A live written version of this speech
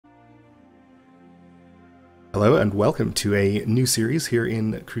Hello and welcome to a new series here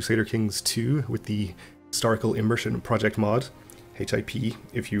in Crusader Kings 2 with the Historical Immersion Project mod. HIP,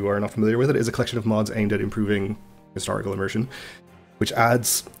 if you are not familiar with it, is a collection of mods aimed at improving historical immersion, which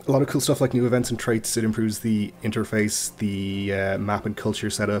adds a lot of cool stuff like new events and traits. It improves the interface, the map and culture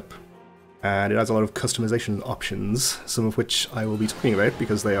setup, and it adds a lot of customization options, some of which I will be talking about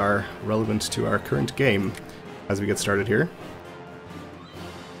because they are relevant to our current game as we get started here.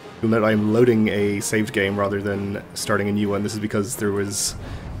 You'll note I'm loading a saved game rather than starting a new one. This is because there was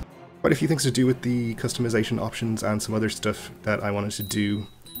quite a few things to do with the customization options and some other stuff that I wanted to do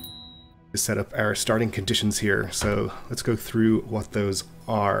to set up our starting conditions here. So let's go through what those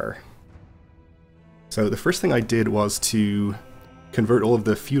are. So the first thing I did was to convert all of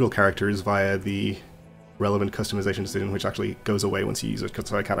the feudal characters via the relevant customization decision, which actually goes away once you use it,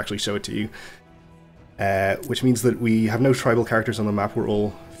 so I can't actually show it to you. Which means that we have no tribal characters on the map, we're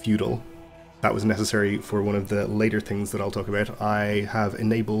all feudal. That was necessary for one of the later things that I'll talk about. I have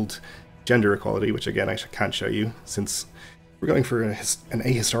enabled gender equality, which again I can't show you. Since we're going for an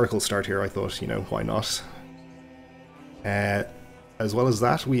ahistorical start here, I thought, you know, why not? As well as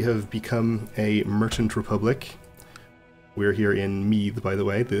that, we have become a merchant republic. We're here in Meath, by the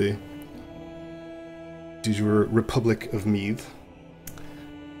way, the de jure Republic of Meath.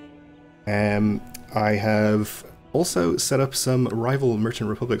 I have also set up some rival merchant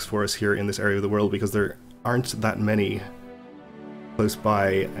republics for us here in this area of the world because there aren't that many close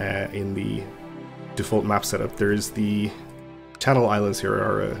by in the default map setup. There's the Channel Islands here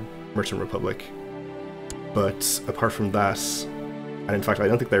are a merchant republic, but apart from that, and in fact I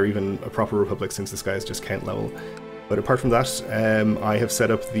don't think they're even a proper republic since this guy is just count level, but apart from that I have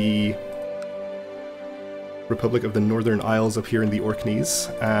set up the Republic of the Northern Isles up here in the Orkneys,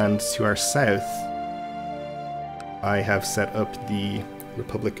 and to our south I have set up the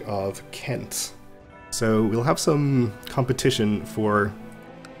Republic of Kent. So we'll have some competition for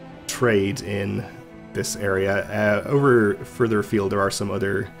trade in this area. Over further afield there are some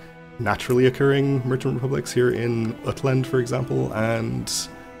other naturally occurring merchant republics here in Utland, for example, and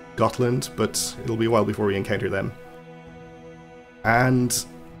Gotland, but it'll be a while before we encounter them. And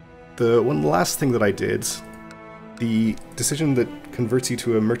the one last thing that I did, the decision that converts you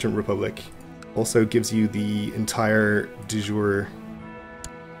to a merchant republic also gives you the entire de jure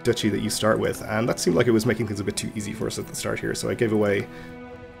duchy that you start with, and that seemed like it was making things a bit too easy for us at the start here, so I gave away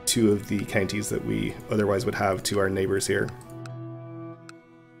 2 of the counties that we otherwise would have to our neighbours here.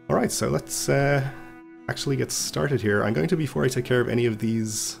 Alright, so let's actually get started here. I'm going to, before I take care of any of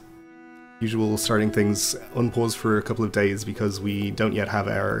these usual starting things, unpause for a couple of days because we don't yet have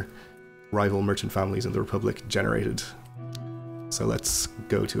our rival merchant families in the Republic generated. So let's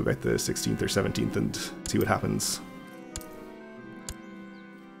go to about the 16th or 17th and see what happens.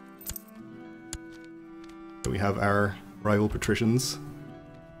 So we have our rival patricians,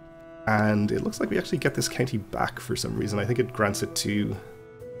 and it looks like we actually get this county back for some reason. I think it grants it to...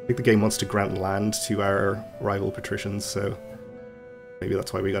 I think the game wants to grant land to our rival patricians, so maybe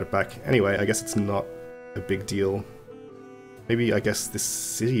that's why we got it back. Anyway, I guess it's not a big deal. Maybe, I guess, this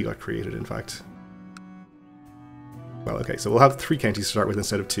city got created, in fact. Well, okay, so we'll have 3 counties to start with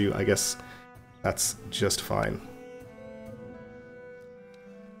instead of 2. I guess that's just fine.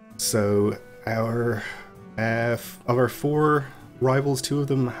 So, of our 4 rivals, 2 of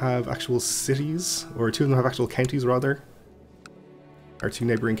them have actual cities, or 2 of them have actual counties, rather. Our 2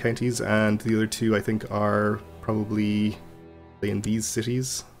 neighbouring counties, and the other 2, I think, are probably in these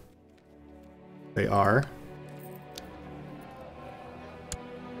cities. They are.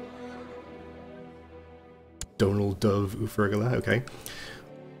 Donal, Dove, Ufergala, okay.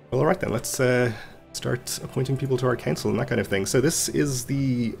 Well, alright then, let's start appointing people to our council and that kind of thing. So this is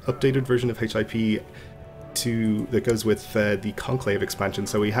the updated version of HIP that goes with the Conclave expansion.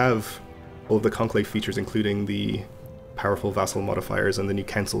 So we have all of the Conclave features, including the powerful vassal modifiers and the new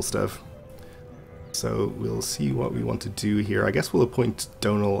council stuff. So we'll see what we want to do here. I guess we'll appoint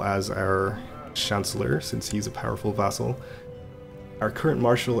Donal as our Chancellor, since he's a powerful vassal. Our current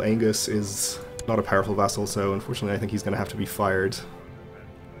Marshal, Angus, is not a powerful vassal, so unfortunately I think he's going to have to be fired.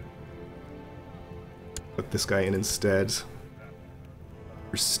 Put this guy in instead.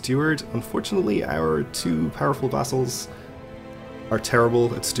 For Steward, unfortunately our 2 powerful vassals are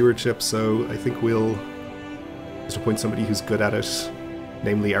terrible at stewardship, so I think we'll just appoint somebody who's good at it,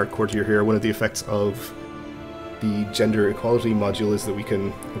 namely our courtier here. One of the effects of the gender equality module is that we can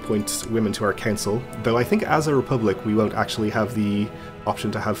appoint women to our council, though I think as a republic we won't actually have the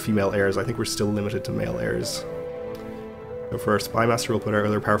option to have female heirs. I think we're still limited to male heirs. So for our spy master we'll put our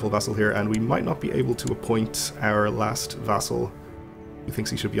other powerful vassal here, and we might not be able to appoint our last vassal who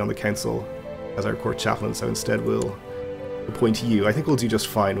thinks he should be on the council. as our court chaplain, so instead we'll appoint you. I think we'll do just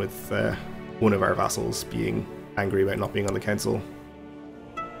fine with one of our vassals being angry about not being on the council.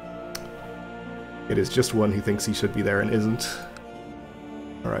 It is just one who thinks he should be there and isn't.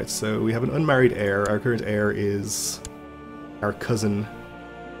 Alright, so we have an unmarried heir. Our current heir is our cousin,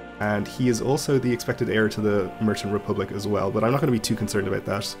 and he is also the expected heir to the Merchant Republic as well, but I'm not going to be too concerned about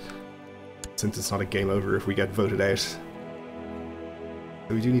that, since it's not a game over if we get voted out.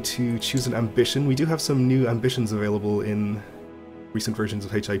 So we do need to choose an ambition. We do have some new ambitions available in recent versions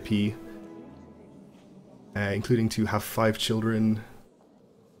of HIP, including to have 5 children.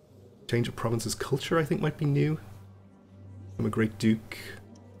 Change a province's culture, I think, might be new. I'm a great duke.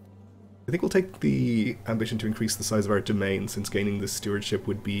 I think we'll take the ambition to increase the size of our domain, since gaining this stewardship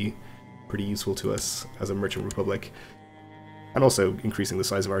would be pretty useful to us as a merchant republic. And also, increasing the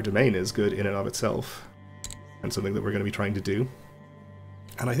size of our domain is good in and of itself, and something that we're going to be trying to do.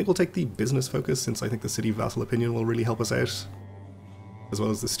 And I think we'll take the business focus, since I think the city vassal opinion will really help us out, as well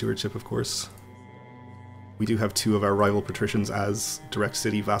as the stewardship, of course. We do have 2 of our rival patricians as direct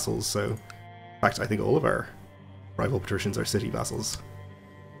city vassals, so in fact I think all of our rival patricians are city vassals.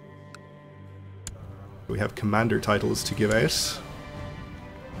 We have commander titles to give out,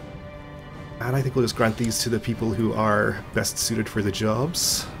 and I think we'll just grant these to the people who are best suited for the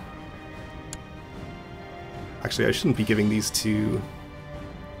jobs. Actually, I shouldn't be giving these to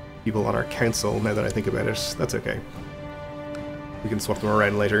people on our council, now that I think about it. That's okay. We can swap them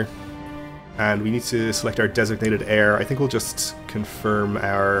around later. And we need to select our designated heir. I think we'll just confirm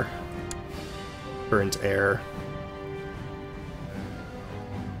our current heir.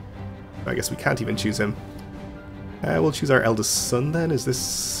 I guess we can't even choose him. We'll choose our eldest son then. Is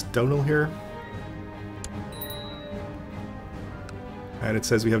this Donal here? And it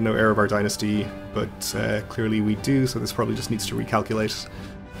says we have no heir of our dynasty, but clearly we do, so this probably just needs to recalculate.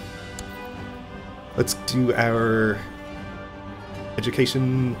 Let's do our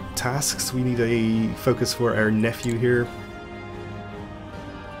education tasks. We need a focus for our nephew here.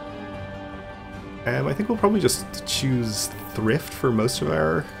 I think we'll probably just choose thrift for most of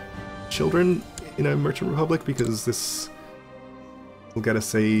our children in a merchant republic, because this will get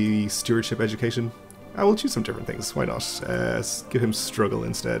us a stewardship education. We'll choose some different things, why not? Give him struggle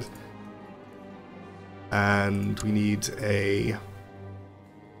instead. And we need an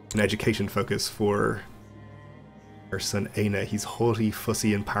education focus for our son Aina. He's haughty,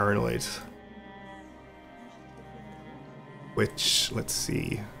 fussy, and paranoid. Which, let's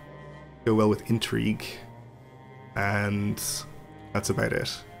see, go well with intrigue. And that's about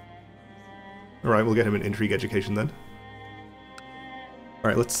it. Alright, we'll get him an intrigue education then.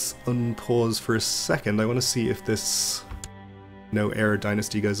 Alright, let's unpause for a second. I want to see if this no heir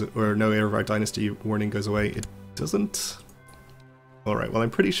dynasty goes, or no heir of our dynasty warning goes away. It doesn't. Alright, well I'm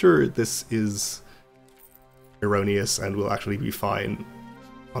pretty sure this is erroneous and will actually be fine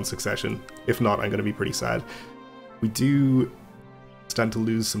on succession. If not, I'm going to be pretty sad. We do stand to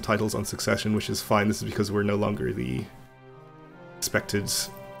lose some titles on succession, which is fine. This is because we're no longer the expected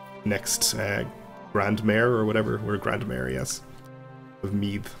next Grand Mayor or whatever. We're Grand Mayor, yes, of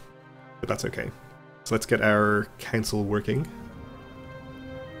Meath, but that's okay. So let's get our council working.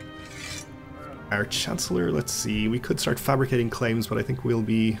 Our Chancellor, let's see, we could start fabricating claims, but I think we'll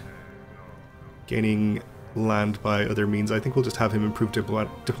be gaining land by other means. I think we'll just have him improve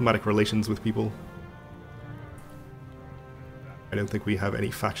diplomatic relations with people. I don't think we have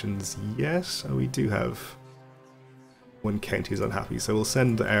any factions yet. Oh, we do have one county is unhappy, so we'll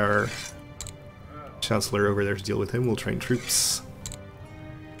send our Chancellor over there to deal with him. We'll train troops,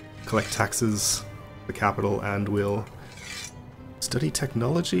 collect taxes, the capital, and we'll study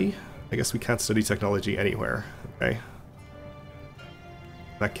technology. I guess we can't study technology anywhere, okay.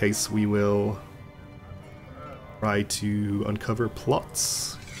 In that case, we will try to uncover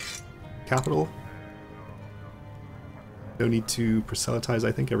plots. Capital. No need to proselytize,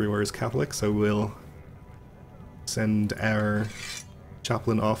 I think everywhere is Catholic, so we'll send our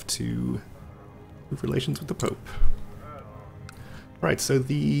chaplain off to improve relations with the Pope. Right, so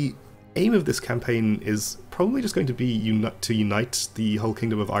the aim of this campaign is probably just going to be to unite the whole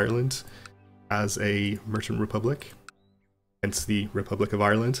Kingdom of Ireland as a merchant republic, hence the Republic of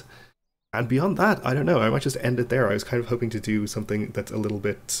Ireland. And beyond that, I don't know, I might just end it there. I was kind of hoping to do something that's a little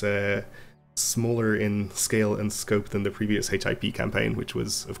bit smaller in scale and scope than the previous HIP campaign, which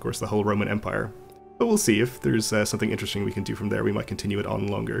was, of course, the whole Roman Empire. But we'll see. If there's something interesting we can do from there, we might continue it on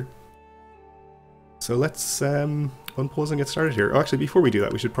longer. So let's unpause and get started here. Oh, actually, before we do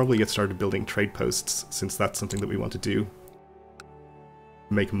that, we should probably get started building trade posts, since that's something that we want to do.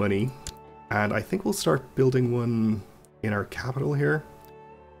 Make money. And I think we'll start building one in our capital here.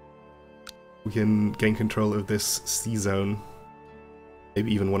 We can gain control of this sea zone.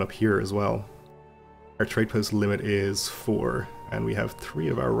 Maybe even one up here as well. Our trade post limit is 4, and we have 3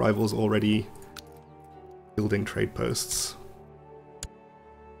 of our rivals already building trade posts.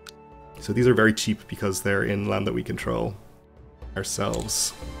 So these are very cheap because they're in land that we control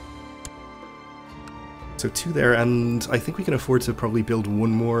ourselves. So 2 there, and I think we can afford to probably build 1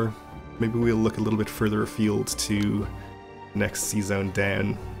 more. Maybe we'll look a little bit further afield to next sea zone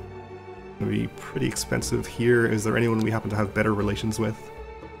down. It'll be pretty expensive here. Is there anyone we happen to have better relations with?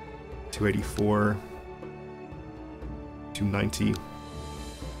 284, 290,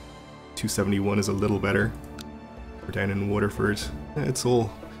 271 is a little better. We're down in Waterford. It's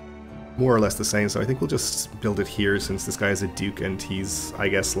all more or less the same, so I think we'll just build it here since this guy is a duke and he's, I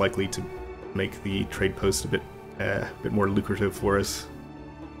guess, likely to make the trade post a bit more lucrative for us.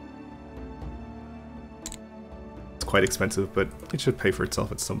 It's quite expensive, but it should pay for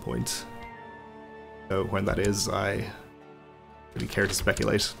itself at some point. So when that is, I really care to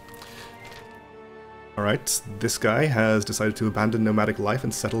speculate. Alright, this guy has decided to abandon nomadic life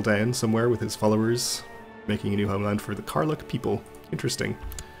and settle down somewhere with his followers, making a new homeland for the Karluk people. Interesting.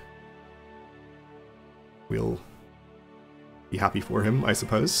 We'll be happy for him, I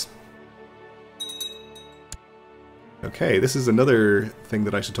suppose. Okay, this is another thing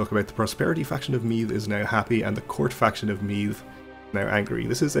that I should talk about. The Prosperity faction of Meath is now happy, and the Court faction of Meath now angry.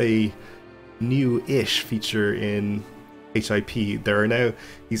 This is a new-ish feature in HIP. There are now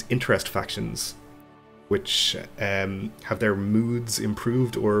these interest factions, which have their moods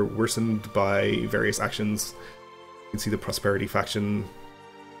improved or worsened by various actions. You can see the Prosperity faction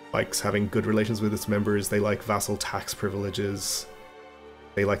likes having good relations with its members. They like vassal tax privileges.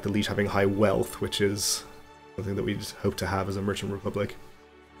 They like the Liege having high wealth, which is something that we'd hope to have as a merchant republic.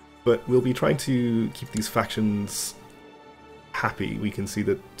 But we'll be trying to keep these factions happy. We can see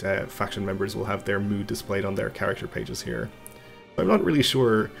that faction members will have their mood displayed on their character pages here. I'm not really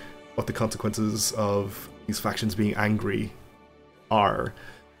sure what the consequences of these factions being angry are,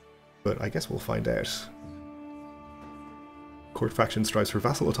 but I guess we'll find out. Court faction strives for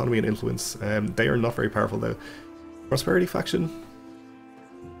vassal autonomy and influence. They are not very powerful though. Prosperity faction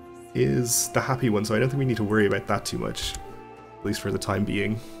is the happy one, so I don't think we need to worry about that too much, at least for the time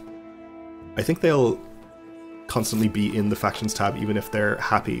being. I think they'll constantly be in the factions tab even if they're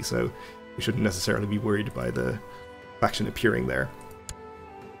happy, so we shouldn't necessarily be worried by the faction appearing there.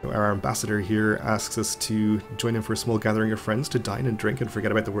 So our ambassador here asks us to join him for a small gathering of friends to dine and drink and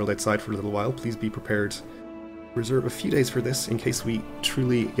forget about the world outside for a little while. Please be prepared. Reserve a few days for this in case we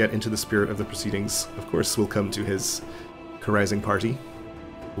truly get into the spirit of the proceedings. Of course we'll come to his carousing party.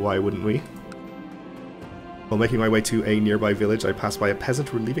 Why wouldn't we? While making my way to a nearby village, I pass by a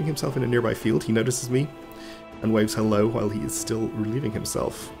peasant relieving himself in a nearby field. He notices me and waves hello while he is still relieving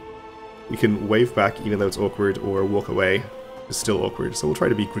himself. We can wave back even though it's awkward, or walk away. It's still awkward, so we'll try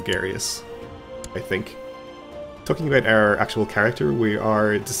to be gregarious, I think. Talking about our actual character, we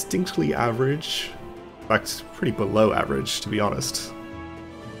are distinctly average. In fact, pretty below average, to be honest.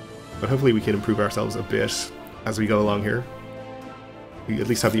 But hopefully we can improve ourselves a bit as we go along here. We at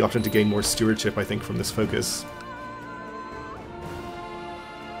least have the option to gain more stewardship, I think, from this focus.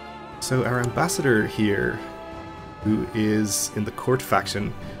 So our ambassador here, who is in the court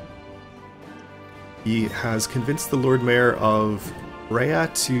faction, he has convinced the Lord Mayor of Rhea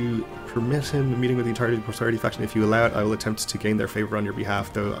to permit him a meeting with the entirety of the Prosperity faction. If you allow it, I will attempt to gain their favour on your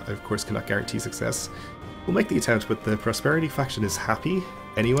behalf, though I of course cannot guarantee success. We'll make the attempt, but the Prosperity faction is happy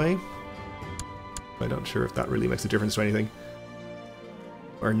anyway. I'm not sure if that really makes a difference to anything.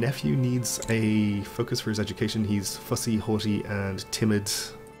 Our nephew needs a focus for his education. He's fussy, haughty, and timid.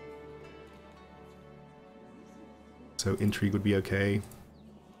 So intrigue would be okay.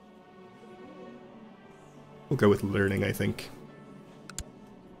 We'll go with learning, I think.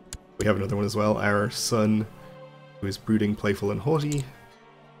 We have another one as well. Our son, who is brooding, playful, and haughty.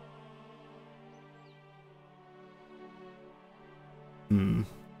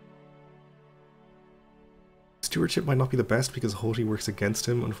 Stewardship might not be the best because haughty works against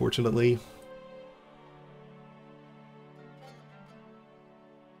him, unfortunately.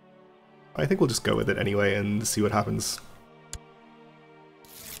 I think we'll just go with it anyway and see what happens.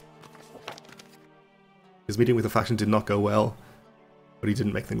 His meeting with the faction did not go well, but he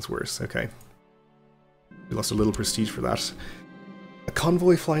didn't make things worse. Okay. We lost a little prestige for that. A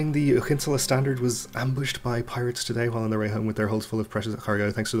convoy flying the Uchinsula Standard was ambushed by pirates today while on their way home with their holds full of precious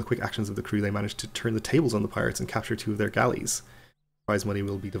cargo. Thanks to the quick actions of the crew, they managed to turn the tables on the pirates and capture 2 of their galleys. Prize money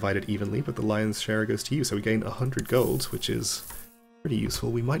will be divided evenly, but the lion's share goes to you, so we gain 100 gold, which is pretty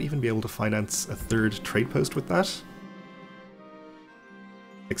useful. We might even be able to finance a 3rd trade post with that.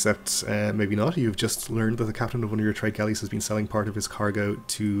 Except, maybe not. You've just learned that the captain of one of your trade galleys has been selling part of his cargo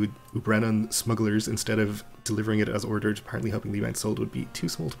to Ubrenan smugglers instead of delivering it as ordered, apparently hoping the amount sold would be too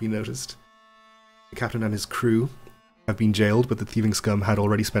small to be noticed. The captain and his crew have been jailed, but the thieving scum had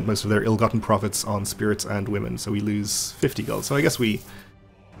already spent most of their ill-gotten profits on spirits and women, so we lose 50 gold. So I guess we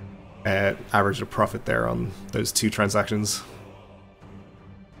averaged a profit there on those 2 transactions.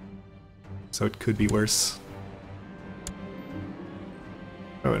 So it could be worse.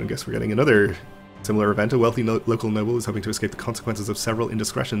 Oh, and I guess we're getting another similar event. A wealthy local noble is hoping to escape the consequences of several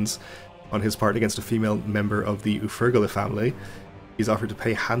indiscretions on his part against a female member of the Ufergala family. He's offered to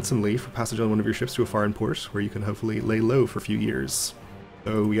pay handsomely for passage on one of your ships to a foreign port, where you can hopefully lay low for a few years.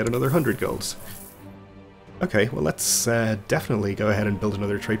 So we get another 100 gold. Okay, well let's definitely go ahead and build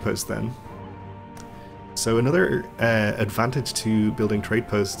another trade post then. So another advantage to building trade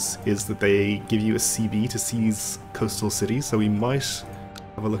posts is that they give you a CB to seize coastal cities, so we might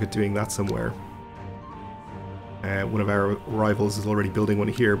have a look at doing that somewhere. One of our rivals is already building one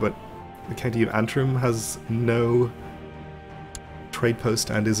here, but the county of Antrim has no trade post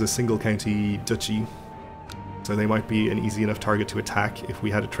and is a single county duchy, so they might be an easy enough target to attack if we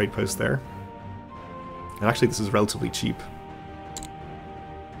had a trade post there. And actually this is relatively cheap.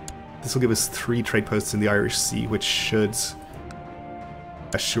 This will give us 3 trade posts in the Irish Sea, which should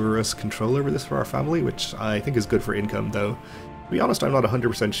assure us control over this for our family, which I think is good for income, though. To be honest, I'm not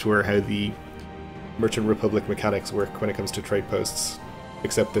 100% sure how the Merchant Republic mechanics work when it comes to trade posts,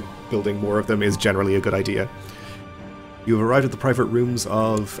 except that building more of them is generally a good idea. You have arrived at the private rooms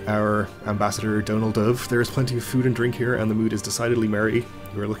of our ambassador, Donald Dove. There is plenty of food and drink here, and the mood is decidedly merry.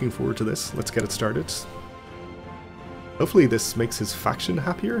 We're looking forward to this. Let's get it started. Hopefully this makes his faction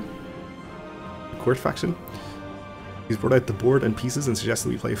happier. The court faction. He's brought out the board and pieces and suggests that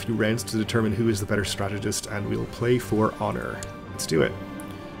we play a few rounds to determine who is the better strategist, and we'll play for honor. Let's do it.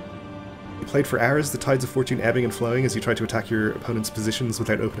 You played for hours, the tides of fortune ebbing and flowing as you tried to attack your opponent's positions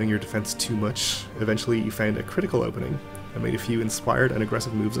without opening your defense too much. Eventually you found a critical opening and made a few inspired and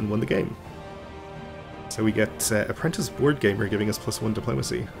aggressive moves and won the game. So we get Apprentice Board Gamer giving us +1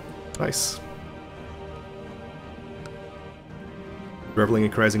 diplomacy. Nice. Reveling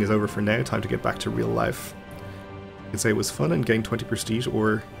and carousing is over for now, time to get back to real life. You can say it was fun and gain 20 prestige,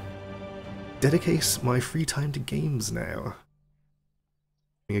 or dedicate my free time to games now.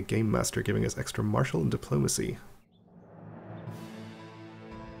 A game master giving us extra martial and diplomacy.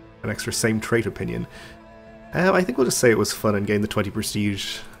 An extra same trait opinion. I think we'll just say it was fun and gain the 20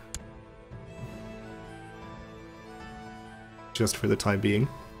 prestige. Just for the time being.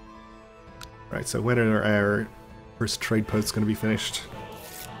 Right, so when are our first trade posts going to be finished?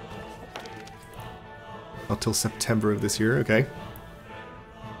 Not till September of this year, okay.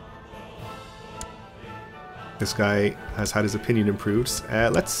 This guy has had his opinion improved.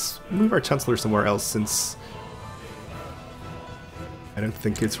 Let's move our Chancellor somewhere else, since I don't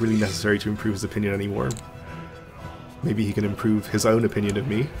think it's really necessary to improve his opinion anymore. Maybe he can improve his own opinion of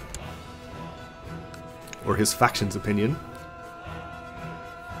me. Or his faction's opinion.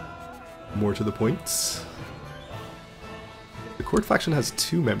 More to the point. The court faction has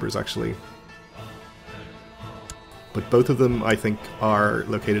 2 members, actually. But both of them, I think, are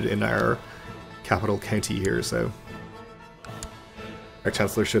located in our capital county here, so our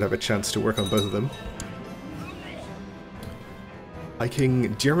Chancellor should have a chance to work on both of them. High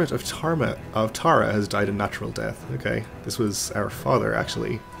King Diarmid of Tara has died a natural death. Okay, this was our father,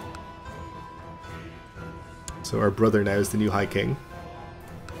 actually. So our brother now is the new High King.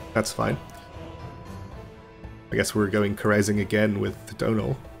 That's fine. I guess we're going carousing again with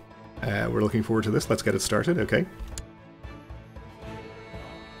Donal. We're looking forward to this. Let's get it started, okay?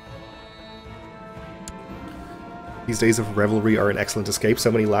 These days of revelry are an excellent escape.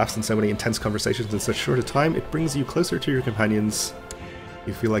 So many laughs and so many intense conversations in such short a time. It brings you closer to your companions.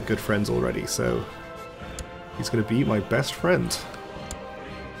 You feel like good friends already, so he's going to be my best friend.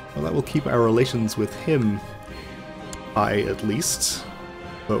 Well, that will keep our relations with him high, at least.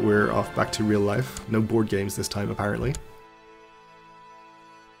 But we're off back to real life. No board games this time, apparently.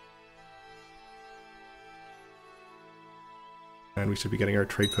 And we should be getting our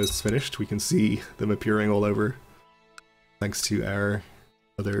trade posts finished. We can see them appearing all over, thanks to our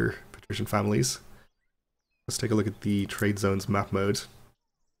other patrician families. Let's take a look at the trade zones map mode.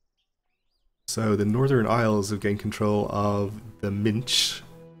 So the Northern Isles have gained control of the Minch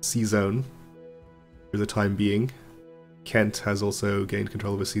sea zone for the time being. Kent has also gained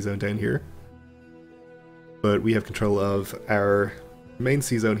control of a sea zone down here. But we have control of our main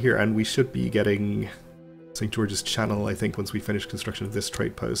sea zone here, and we should be getting St. George's Channel, I think, once we finish construction of this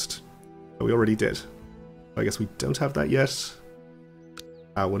trade post. But we already did. I guess we don't have that yet.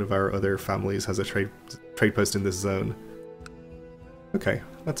 One of our other families has a trade post in this zone. Okay,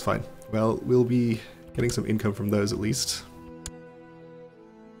 that's fine. Well, we'll be getting some income from those at least,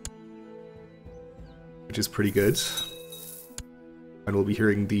 which is pretty good. And we'll be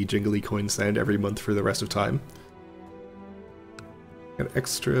hearing the jingly coin sound every month for the rest of time. Got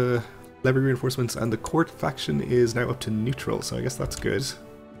extra levy reinforcements, and the court faction is now up to neutral, so I guess that's good.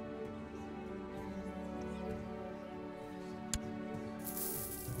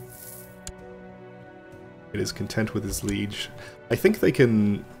 It is content with his liege. I think they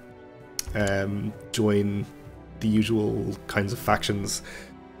can join the usual kinds of factions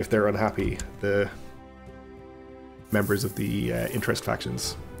if they're unhappy, the members of the interest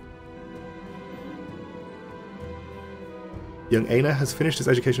factions. Young Aina has finished his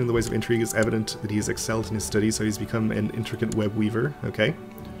education in the ways of intrigue. It's evident that he has excelled in his studies, so he's become an intricate web weaver. Okay.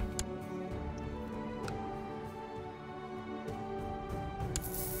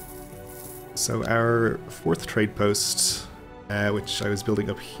 So our fourth trade post, which I was building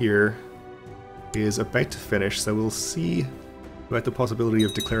up here, is about to finish, so we'll see about the possibility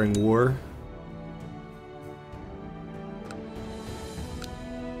of declaring war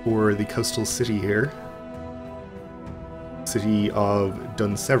for the coastal city here. City of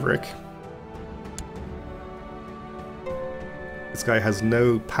Dunseverick. This guy has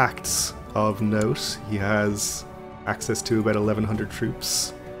no pacts of note. He has access to about 1,100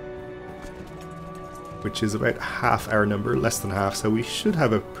 troops, which is about half our number, less than half, so we should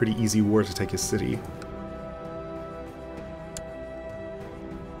have a pretty easy war to take his city.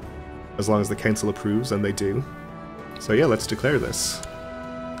 As long as the council approves, and they do. So yeah, let's declare this.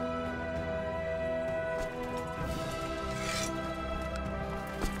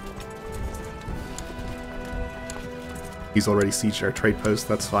 He's already sieged our trade post,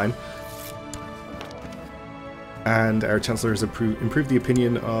 that's fine. And our Chancellor has improved the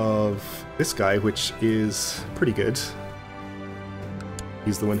opinion of this guy, which is pretty good.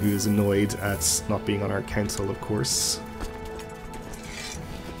 He's the one who is annoyed at not being on our council, of course.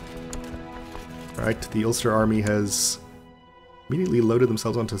 Alright, the Ulster army has immediately loaded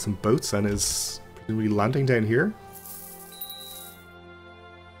themselves onto some boats and is presumably landing down here.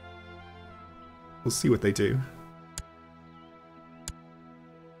 We'll see what they do.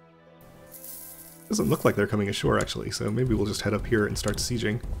 Doesn't look like they're coming ashore, actually, so maybe we'll just head up here and start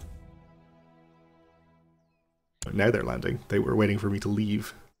sieging. But now they're landing. They were waiting for me to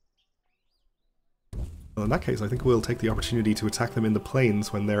leave. Well, in that case, I think we'll take the opportunity to attack them in the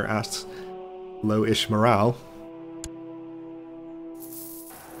plains when they're at low-ish morale.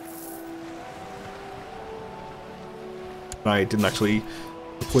 I didn't actually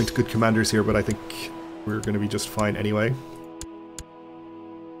appoint good commanders here, but I think we're going to be just fine anyway.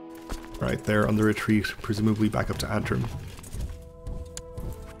 Right, they're on the retreat, presumably back up to Antrim,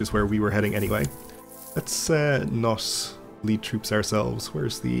 which is where we were heading anyway. Let's not lead troops ourselves.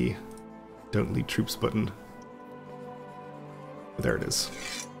 Where's the don't lead troops button? Oh, there it is.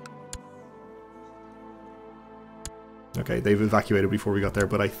 Okay, they've evacuated before we got there,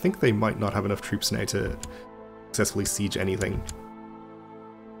 but I think they might not have enough troops now to successfully siege anything.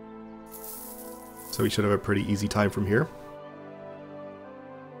 So we should have a pretty easy time from here.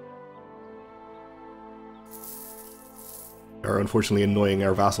 Are unfortunately annoying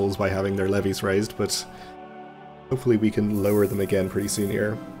our vassals by having their levies raised, but hopefully we can lower them again pretty soon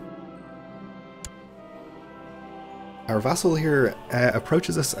here. Our vassal here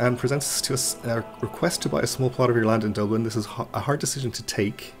approaches us and presents to us a request to buy a small plot of your land in Dublin. This is a hard decision to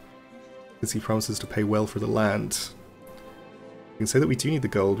take, since he promises to pay well for the land. We can say that we do need the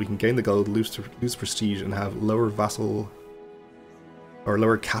gold. We can gain the gold, lose prestige, and have lower vassal or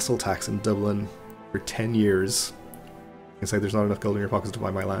lower castle tax in Dublin for 10 years. You can say there's not enough gold in your pockets to buy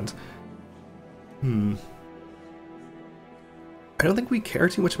my land. I don't think we care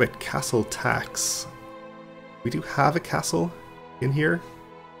too much about castle tax. We do have a castle in here,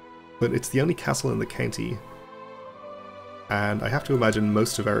 but it's the only castle in the county. And I have to imagine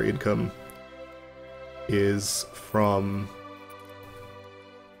most of our income is from,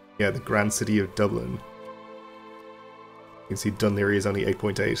 yeah, the grand city of Dublin. You can see Dunleary is only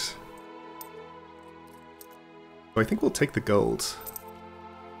 8.8. So I think we'll take the gold.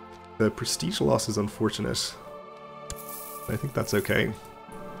 The prestige loss is unfortunate. I think that's okay.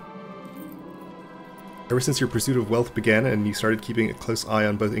 Ever since your pursuit of wealth began and you started keeping a close eye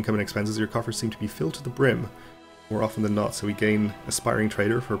on both income and expenses, your coffers seem to be filled to the brim, more often than not, so we gain Aspiring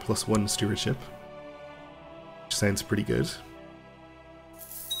Trader for +1 stewardship, which sounds pretty good.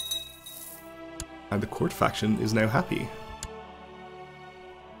 And the court faction is now happy.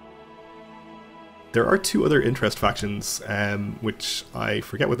 There are two other interest factions, which I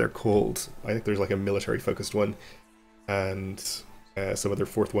forget what they're called. I think there's like a military-focused one, and some other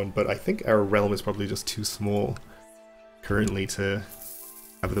fourth one, but I think our realm is probably just too small currently to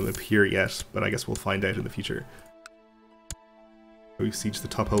have them appear yet, but I guess we'll find out in the future. We've sieged the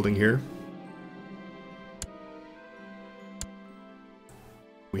top holding here.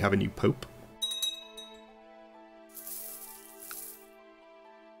 We have a new pope.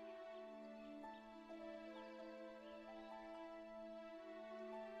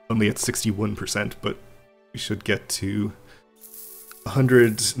 Only at 61%, but we should get to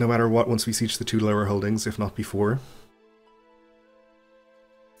 100 no matter what once we siege the two lower holdings, if not before.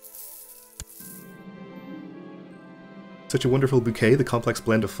 Such a wonderful bouquet, the complex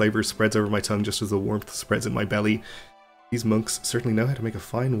blend of flavors spreads over my tongue just as the warmth spreads in my belly. These monks certainly know how to make a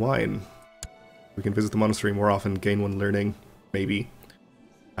fine wine. We can visit the monastery more often, gain one learning, maybe.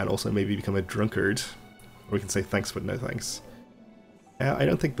 And also maybe become a drunkard. Or we can say thanks but no thanks. I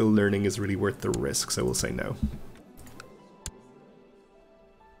don't think the learning is really worth the risk, so we'll say no.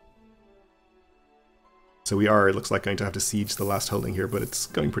 So we are, it looks like, going to have to siege the last holding here, but it's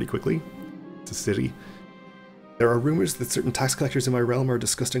going pretty quickly. It's a city. There are rumors that certain tax collectors in my realm are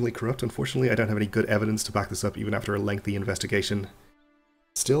disgustingly corrupt. Unfortunately, I don't have any good evidence to back this up, even after a lengthy investigation.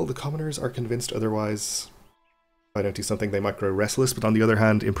 Still, the commoners are convinced otherwise. If I don't do something, they might grow restless, but on the other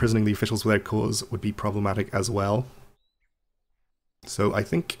hand, imprisoning the officials without cause would be problematic as well. So I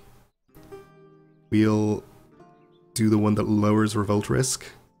think we'll do the one that lowers revolt risk.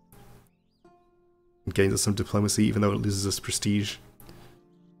 It gains us some diplomacy, even though it loses us prestige.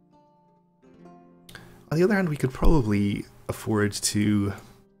 On the other hand, we could probably afford to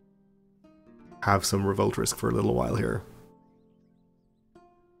have some revolt risk for a little while here.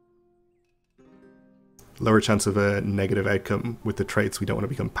 Lower chance of a negative outcome with the traits. We don't want to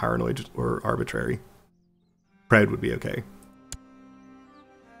become paranoid or arbitrary. Proud would be okay.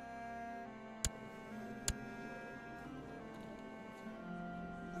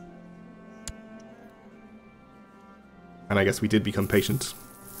 And I guess we did become patient.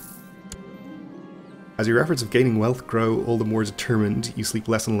 As your efforts of gaining wealth grow all the more determined, you sleep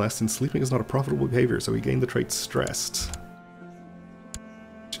less and less, and sleeping is not a profitable behavior, so we gain the trait stressed.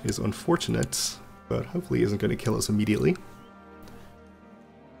 Which is unfortunate, but hopefully isn't going to kill us immediately.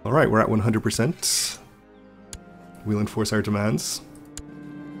 Alright, we're at 100%. We'll enforce our demands.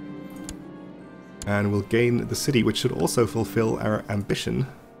 And we'll gain the city, which should also fulfill our ambition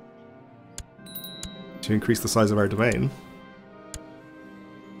to increase the size of our domain.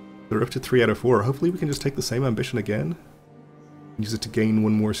 They're up to 3 out of 4. Hopefully we can just take the same ambition again. Use it to gain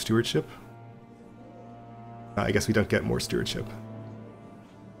one more stewardship. I guess we don't get more stewardship.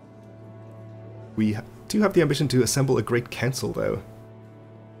 We do have the ambition to assemble a great council, though.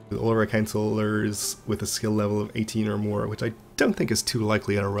 With all of our councillors with a skill level of 18 or more, which I don't think is too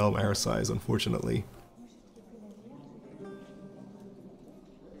likely in a realm our size, unfortunately.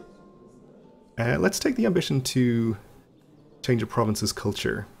 Let's take the ambition to change a province's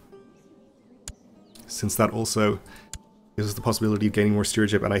culture, since that also gives us the possibility of gaining more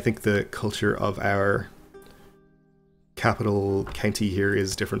stewardship, and I think the culture of our capital county here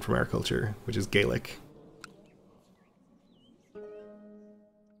is different from our culture, which is Gaelic.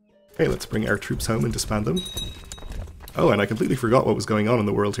 Okay, let's bring our troops home and disband them. Oh, and I completely forgot what was going on in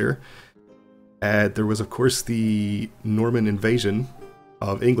the world here. There was, of course, the Norman invasion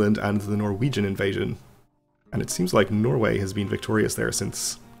of England and the Norwegian invasion. And it seems like Norway has been victorious there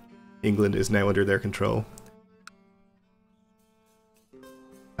since England is now under their control.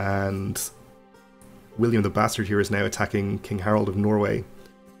 And William the Bastard here is now attacking King Harold of Norway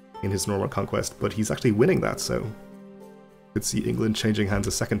in his Norman conquest, but he's actually winning that, so could see England changing hands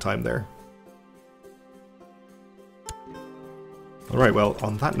a second time there. Alright, well,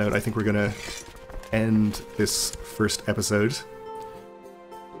 on that note, I think we're gonna end this first episode.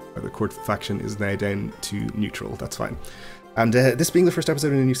 The court faction is now down to neutral, that's fine. And this being the first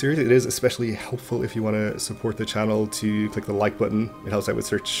episode in a new series, it is especially helpful if you want to support the channel to click the like button. It helps out with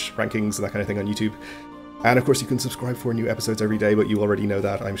search rankings and that kind of thing on YouTube. And of course you can subscribe for new episodes every day, but you already know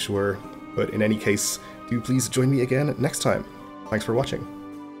that, I'm sure. But in any case, do please join me again next time. Thanks for watching.